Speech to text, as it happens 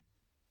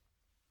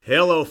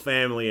Hello,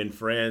 family and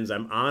friends.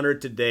 I'm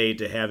honored today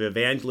to have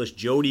evangelist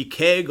Jody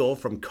Cagle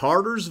from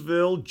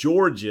Cartersville,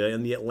 Georgia,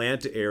 in the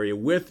Atlanta area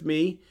with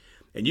me.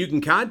 And you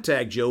can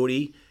contact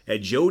Jody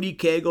at Jody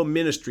Cagle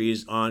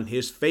Ministries on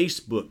his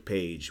Facebook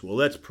page. Well,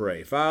 let's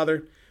pray.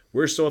 Father,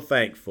 we're so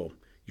thankful.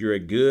 You're a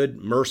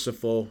good,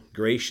 merciful,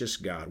 gracious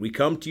God. We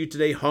come to you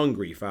today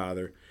hungry,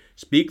 Father.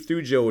 Speak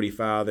through Jody,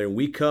 Father. And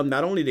we come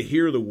not only to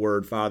hear the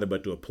word, Father,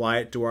 but to apply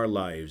it to our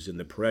lives. In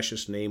the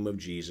precious name of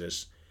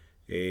Jesus,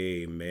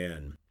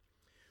 amen.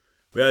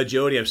 Well,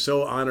 Jody, I'm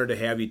so honored to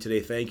have you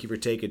today. Thank you for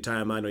taking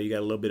time. I know you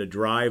got a little bit of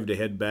drive to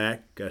head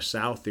back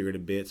south here in a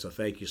bit, so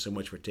thank you so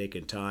much for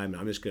taking time.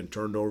 I'm just going to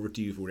turn it over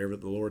to you for whatever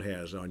the Lord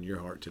has on your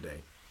heart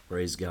today.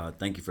 Praise God.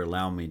 Thank you for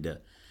allowing me to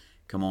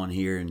come on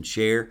here and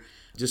share.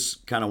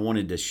 Just kind of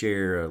wanted to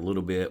share a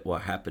little bit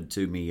what happened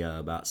to me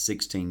about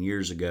 16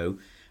 years ago.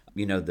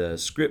 You know, the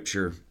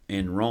scripture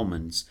in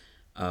Romans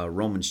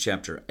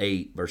chapter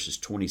 8, verses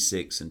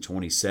 26 and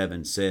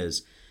 27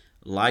 says,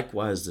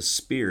 "Likewise the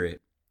Spirit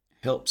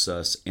helps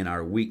us in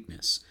our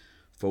weakness,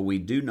 for we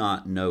do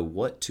not know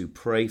what to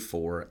pray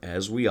for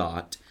as we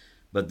ought,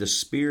 but the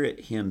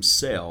Spirit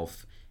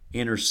Himself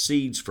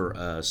intercedes for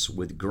us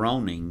with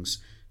groanings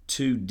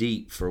too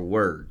deep for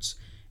words.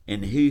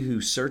 And He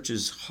who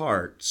searches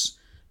hearts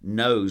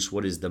knows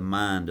what is the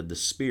mind of the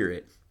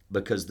Spirit,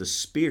 because the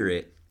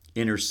Spirit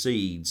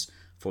intercedes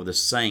for the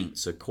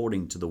saints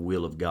according to the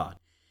will of God."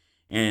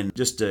 And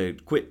just a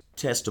quick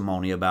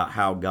testimony about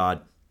how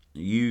God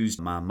used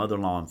my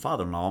mother-in-law and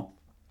father-in-law.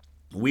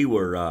 We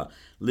were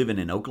living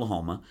in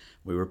Oklahoma.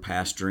 We were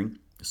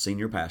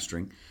senior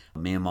pastoring,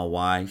 me and my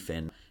wife,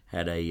 and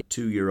had a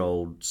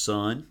 2-year-old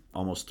son,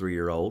 almost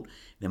 3-year-old.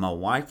 Then my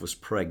wife was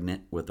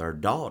pregnant with our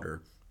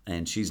daughter,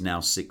 and she's now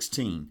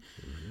 16.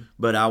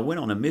 But I went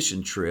on a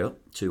mission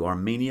trip to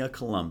Armenia,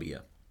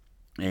 Colombia,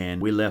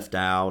 and we left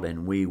out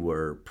and we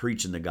were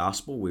preaching the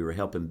gospel. We were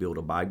helping build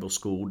a Bible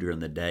school during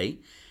the day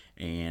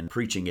and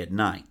preaching at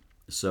night.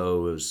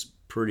 So it was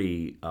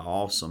pretty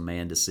awesome,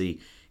 man, to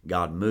see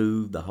God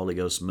moved, the Holy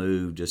Ghost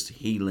moved, just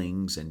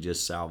healings and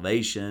just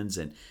salvations,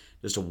 and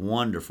just a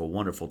wonderful,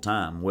 wonderful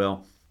time.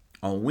 Well,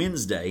 on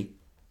Wednesday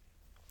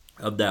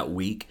of that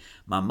week,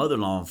 my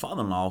mother-in-law and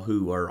father-in-law,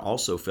 who are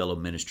also fellow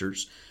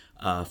ministers,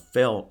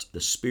 felt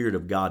the Spirit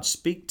of God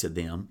speak to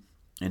them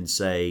and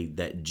say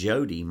that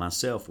Jody,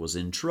 myself, was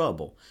in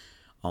trouble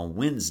on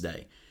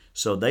Wednesday.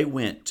 So they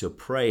went to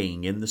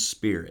praying in the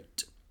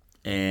Spirit,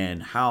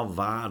 and how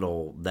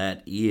vital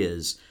that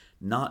is,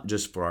 not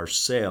just for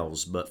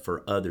ourselves, but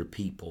for other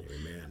people.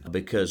 Amen.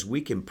 Because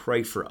we can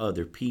pray for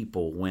other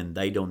people when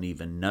they don't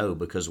even know.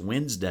 Because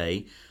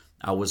Wednesday,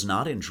 I was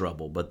not in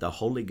trouble, but the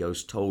Holy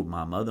Ghost told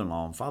my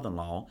mother-in-law and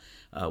father-in-law,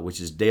 which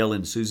is Dale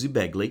and Susie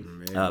Begley,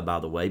 by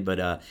the way.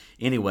 But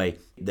anyway,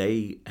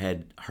 they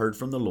had heard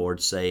from the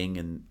Lord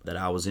saying that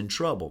I was in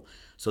trouble.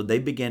 So they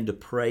began to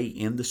pray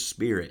in the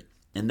Spirit.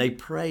 And they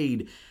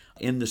prayed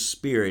in the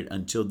Spirit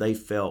until they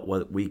felt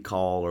what we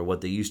call, or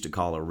what they used to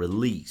call, a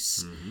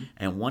release.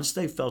 And once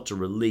they felt a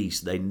release,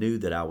 they knew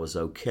that I was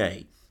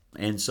okay.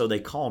 And so they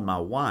called my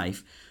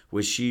wife,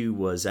 which she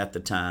was at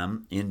the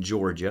time in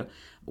Georgia,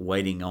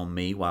 waiting on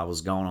me while I was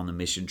gone on the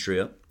mission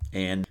trip.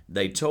 And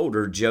they told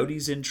her,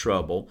 Jody's in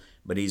trouble,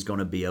 but he's going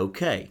to be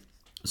okay.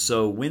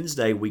 So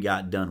Wednesday we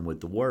got done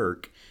with the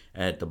work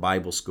at the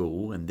Bible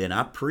school, and then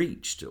I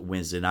preached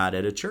Wednesday night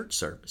at a church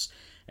service,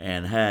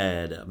 and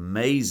had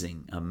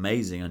amazing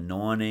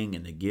anointing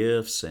and the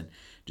gifts and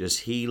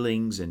just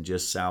healings and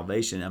just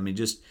salvation. I mean,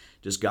 just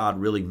God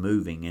really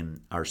moving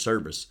in our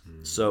service.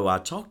 So I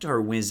talked to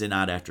her Wednesday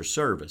night after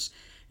service,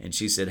 and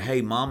she said,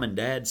 "Hey, Mom and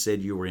Dad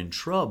said you were in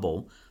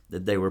trouble,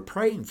 that they were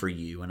praying for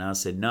you." And I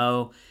said,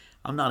 "No,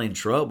 I'm not in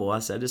trouble." I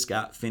said, "I just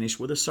got finished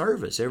with a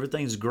service.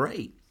 Everything's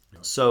great."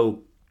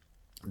 So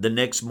the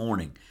next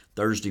morning,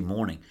 Thursday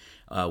morning,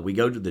 we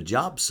go to the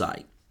job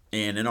site.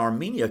 And in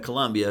Armenia,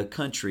 Colombia,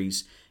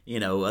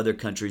 other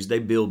countries, they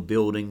build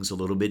buildings a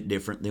little bit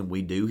different than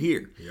we do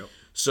here. Yep.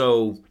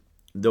 So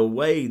the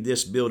way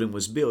this building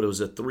was built, it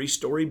was a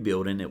 3-story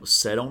building. It was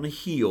set on a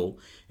hill,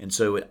 and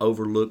so it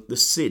overlooked the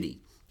city.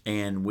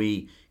 And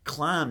we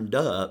climbed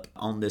up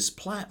on this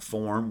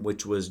platform,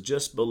 which was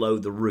just below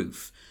the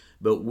roof,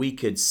 but we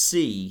could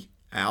see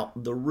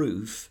out the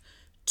roof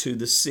to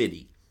the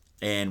city.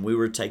 And we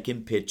were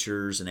taking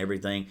pictures and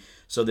everything.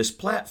 So this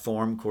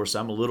platform, of course,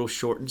 I'm a little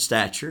short in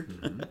stature,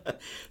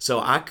 so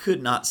I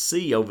could not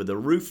see over the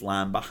roof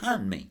line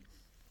behind me.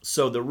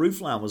 So the roof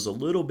line was a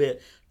little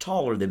bit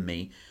taller than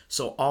me.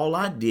 So all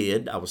I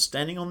did, I was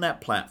standing on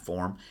that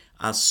platform,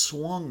 I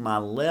swung my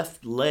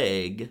left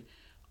leg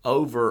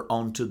over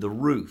onto the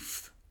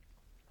roof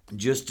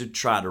just to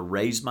try to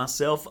raise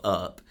myself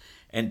up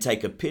and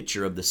take a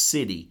picture of the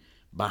city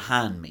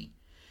behind me.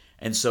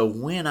 And so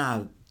when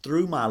I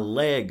threw my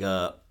leg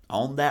up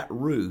on that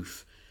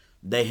roof,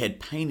 they had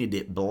painted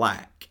it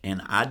black,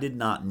 and I did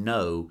not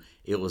know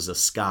it was a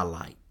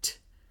skylight.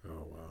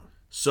 Oh, wow.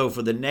 So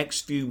for the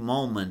next few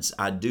moments,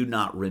 I do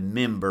not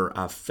remember.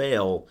 I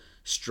fell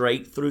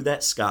straight through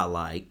that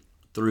skylight,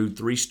 through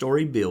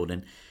 3-story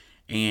building,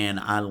 and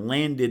I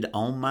landed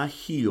on my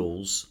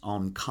heels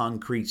on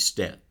concrete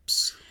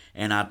steps,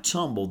 and I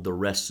tumbled the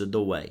rest of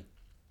the way.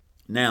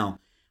 Now,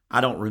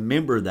 I don't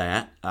remember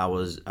that.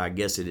 I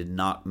guess it had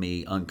knocked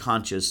me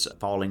unconscious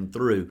falling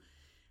through.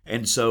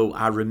 And so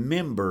I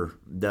remember,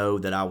 though,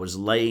 that I was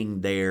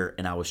laying there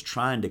and I was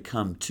trying to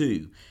come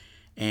to.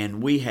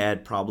 And we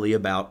had probably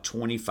about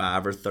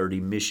 25 or 30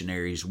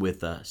 missionaries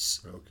with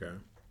us. Okay.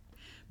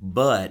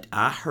 But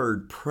I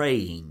heard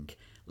praying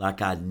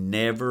like I'd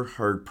never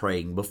heard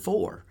praying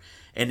before.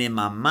 And in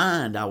my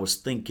mind, I was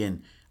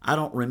thinking, I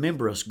don't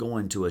remember us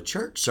going to a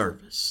church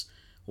service.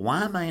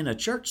 Why am I in a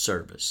church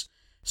service?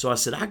 So I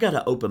said, I got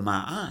to open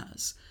my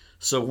eyes.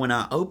 So when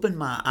I opened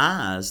my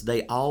eyes,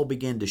 they all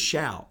began to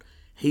shout,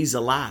 "He's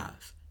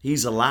alive!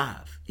 He's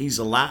alive! He's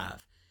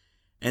alive!"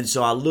 And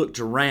so I looked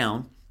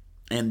around,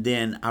 and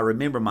then I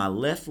remember my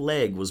left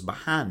leg was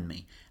behind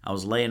me. I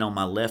was laying on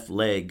my left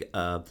leg,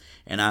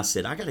 and I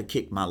said, I got to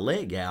kick my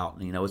leg out.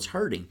 It's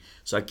hurting.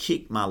 So I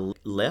kicked my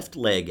left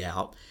leg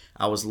out.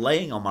 I was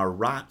laying on my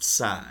right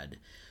side.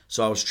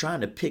 So I was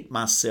trying to pick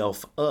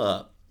myself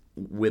up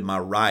with my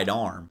right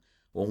arm.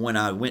 Well, when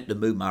I went to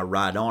move my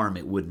right arm,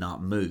 it would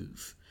not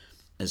move.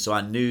 And so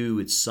I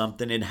knew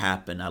something had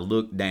happened. I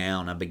looked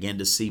down. I began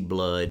to see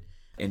blood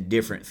and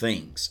different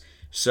things.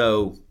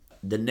 So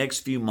the next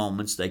few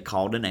moments, they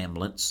called an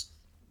ambulance.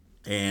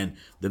 And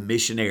the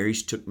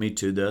missionaries took me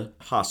to the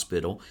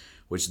hospital,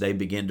 which they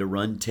began to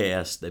run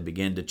tests. They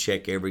began to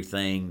check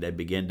everything. They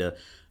began to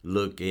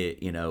look at,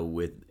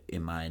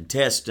 in my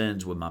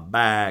intestines, with my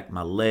back,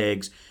 my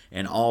legs,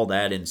 and all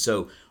that. And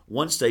so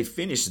once they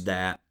finished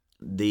that,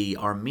 the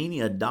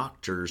Armenia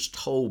doctors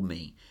told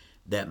me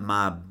that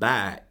my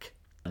back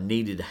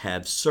needed to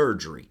have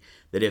surgery,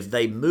 that if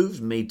they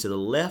moved me to the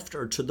left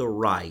or to the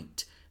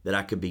right, that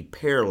I could be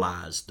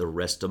paralyzed the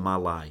rest of my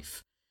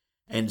life.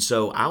 And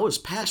so I was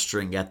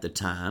pastoring at the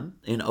time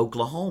in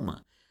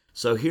Oklahoma.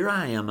 So here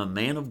I am, a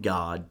man of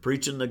God,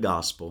 preaching the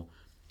gospel.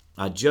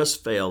 I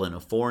just fell in a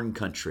foreign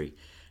country,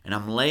 and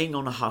I'm laying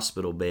on a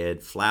hospital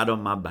bed, flat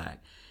on my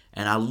back.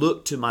 And I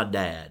looked to my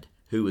dad,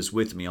 who was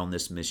with me on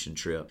this mission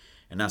trip,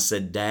 and I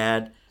said,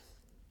 "Dad,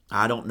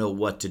 I don't know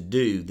what to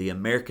do." The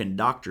American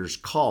doctors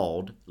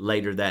called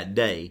later that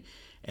day,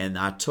 and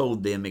I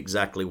told them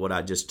exactly what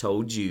I just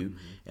told you.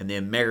 And the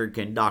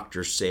American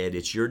doctors said,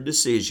 "It's your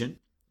decision.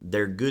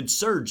 They're good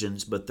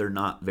surgeons, but they're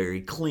not very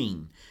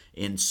clean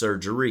in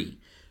surgery.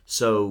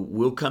 So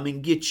we'll come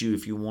and get you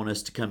if you want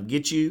us to come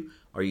get you,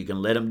 or you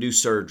can let them do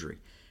surgery."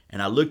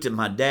 And I looked at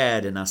my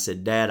dad and I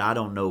said, "Dad, I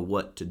don't know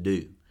what to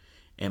do."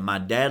 And my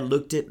dad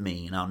looked at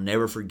me, and I'll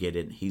never forget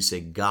it. He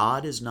said,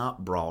 "God has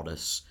not brought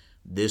us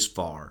this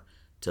far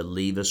to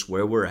leave us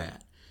where we're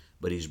at,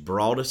 but He's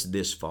brought us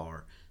this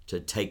far to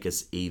take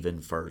us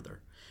even further."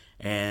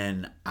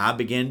 And I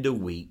began to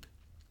weep,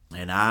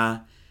 and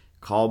I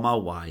called my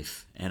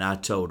wife, and I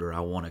told her I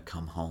want to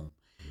come home.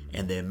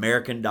 And the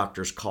American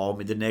doctors called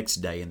me the next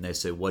day, and they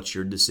said, "What's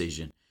your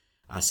decision?"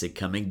 I said,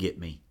 "Come and get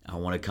me. I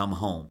want to come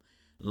home."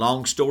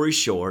 Long story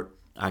short,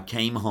 I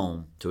came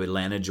home to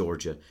Atlanta,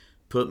 Georgia,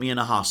 put me in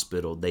a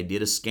hospital. They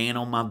did a scan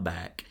on my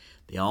back.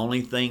 The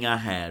only thing I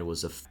had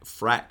was a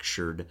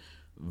fractured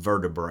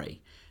vertebrae.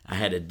 I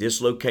had a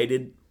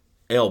dislocated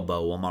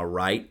elbow on my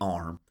right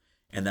arm,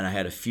 and then I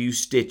had a few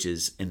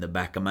stitches in the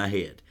back of my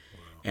head.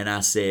 And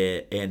I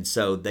said, and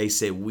so they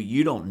said, "Well,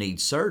 you don't need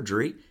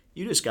surgery.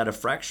 You just got a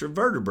fractured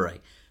vertebrae.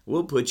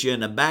 We'll put you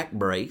in a back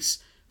brace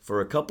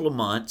for a couple of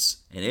months,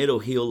 and it'll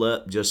heal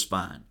up just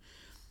fine."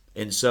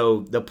 And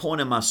so the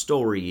point of my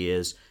story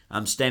is,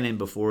 I'm standing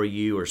before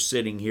you, or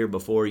sitting here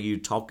before you,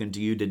 talking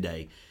to you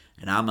today,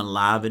 and I'm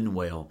alive and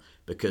well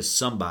because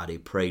somebody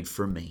prayed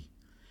for me.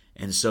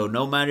 And so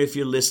no matter if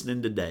you're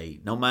listening today,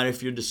 no matter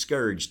if you're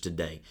discouraged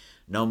today,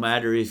 no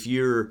matter if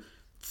you're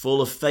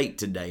full of faith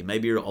today,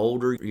 maybe you're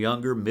older,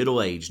 younger,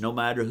 middle-aged, no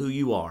matter who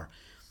you are,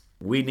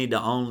 we need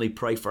to only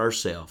pray for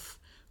ourselves.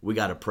 We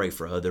got to pray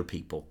for other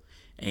people.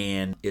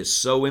 And it's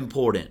so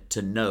important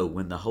to know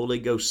when the Holy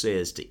Ghost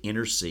says to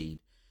intercede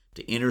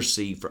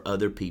for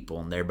other people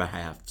on their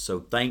behalf. So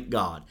thank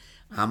God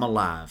I'm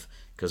alive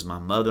because my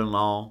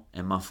mother-in-law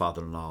and my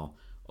father-in-law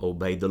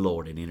obeyed the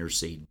Lord in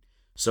interceding.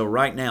 So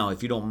right now,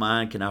 if you don't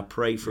mind, can I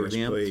pray for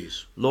them?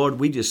 Please. Lord,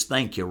 we just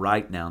thank you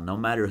right now, no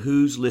matter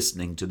who's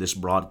listening to this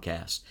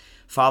broadcast.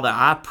 Father,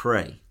 I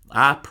pray,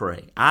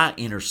 I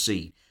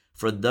intercede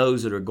for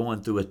those that are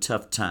going through a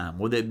tough time,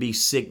 whether it be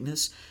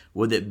sickness,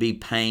 whether it be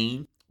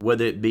pain,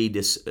 whether it be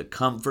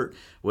discomfort,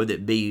 whether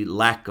it be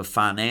lack of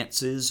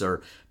finances,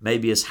 or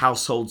maybe it's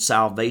household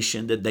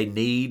salvation that they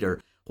need,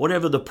 or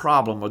whatever the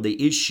problem or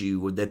the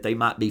issue that they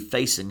might be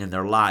facing in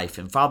their life.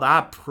 And Father,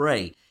 I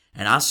pray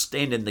and I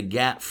stand in the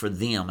gap for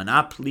them, and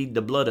I plead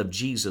the blood of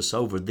Jesus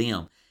over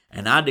them,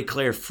 and I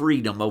declare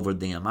freedom over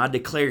them. I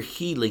declare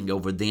healing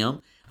over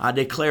them. I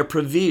declare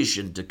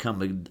provision to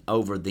come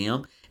over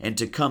them and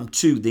to come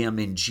to them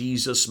in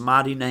Jesus'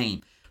 mighty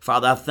name.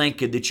 Father, I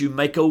thank you that you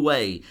make a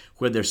way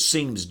where there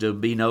seems to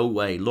be no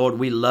way. Lord,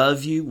 we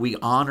love you. We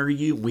honor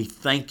you. We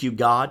thank you,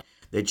 God,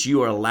 that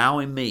you are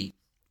allowing me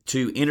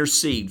to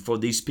intercede for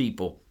these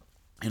people.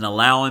 and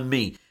allowing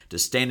me to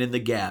stand in the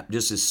gap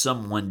just as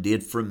someone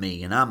did for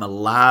me. And I'm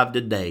alive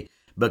today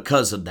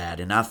because of that.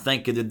 And I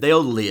think that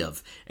they'll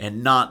live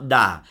and not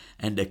die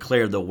and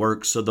declare the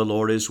works of the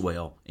Lord as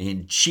well.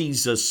 In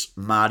Jesus'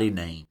 mighty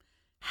name.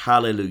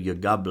 Hallelujah.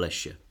 God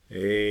bless you.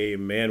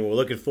 Amen. We're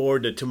looking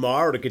forward to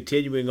tomorrow to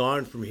continuing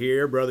on from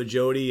here, Brother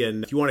Jody.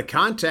 And if you want to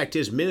contact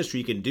his ministry,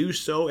 you can do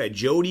so at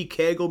Jody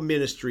Cagle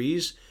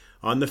Ministries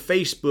on the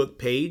Facebook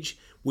page.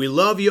 We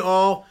love you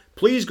all.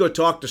 Please go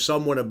talk to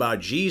someone about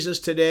Jesus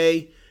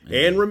today.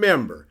 Amen. And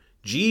remember,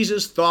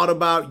 Jesus thought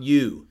about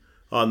you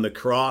on the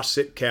cross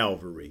at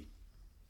Calvary.